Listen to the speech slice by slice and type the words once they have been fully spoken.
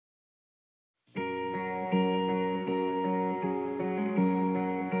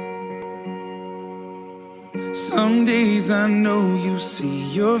Some days I know you see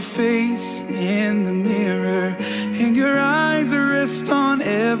your face in the mirror, and your eyes rest on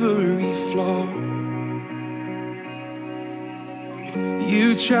every flaw.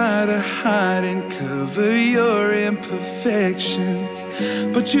 You try to hide and cover your imperfections,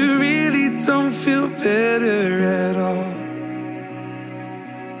 but you really don't feel better at all.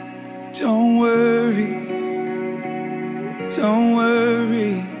 Don't worry, don't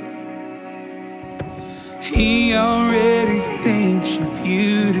worry. He already thinks you're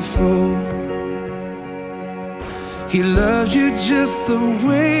beautiful. He loves you just the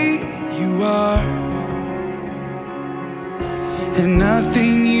way you are, and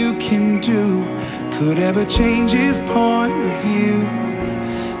nothing you can do could ever change his point of view.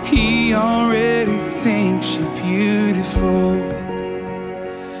 He already thinks you're beautiful.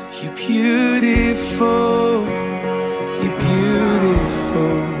 You're beautiful. You're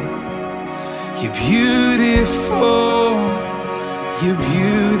beautiful. You're beautiful. You're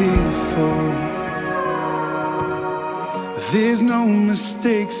beautiful. There's no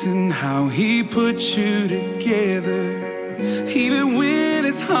mistakes in how he put you together, even when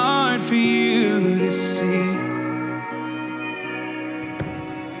it's hard for you to see.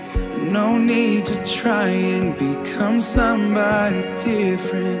 No need to try and become somebody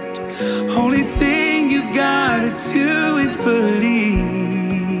different. Only thing you gotta do is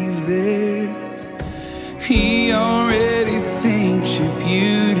believe that he already thinks you're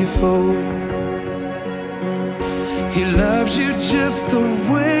beautiful. He loves you just the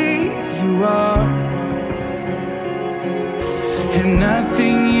way you are, and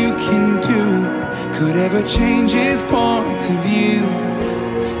nothing you can do could ever change his point of view.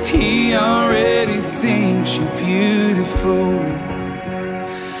 He already thinks you're beautiful.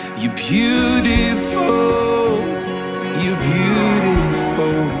 You're beautiful. You're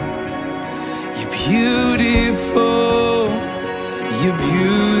beautiful. You're beautiful. You're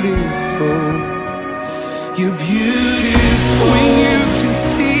beautiful. You're beautiful. When you can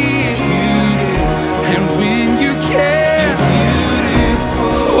see it, beautiful. And when you can,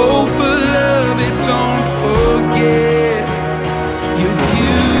 beautiful. Oh, beloved, don't forget, you're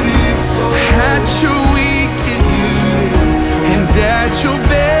beautiful. At your weakest, beautiful. And at your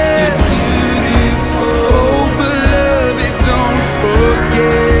best, beautiful. Oh, beloved, don't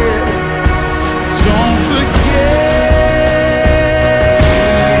forget, don't forget.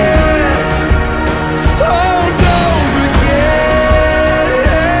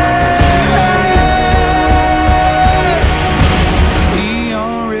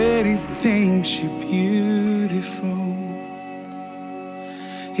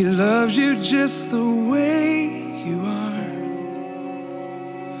 He loves you just the way you are.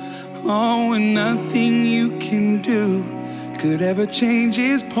 Oh, and nothing you can do could ever change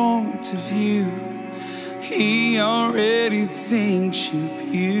his point of view. He already thinks you're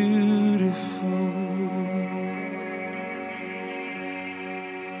beautiful.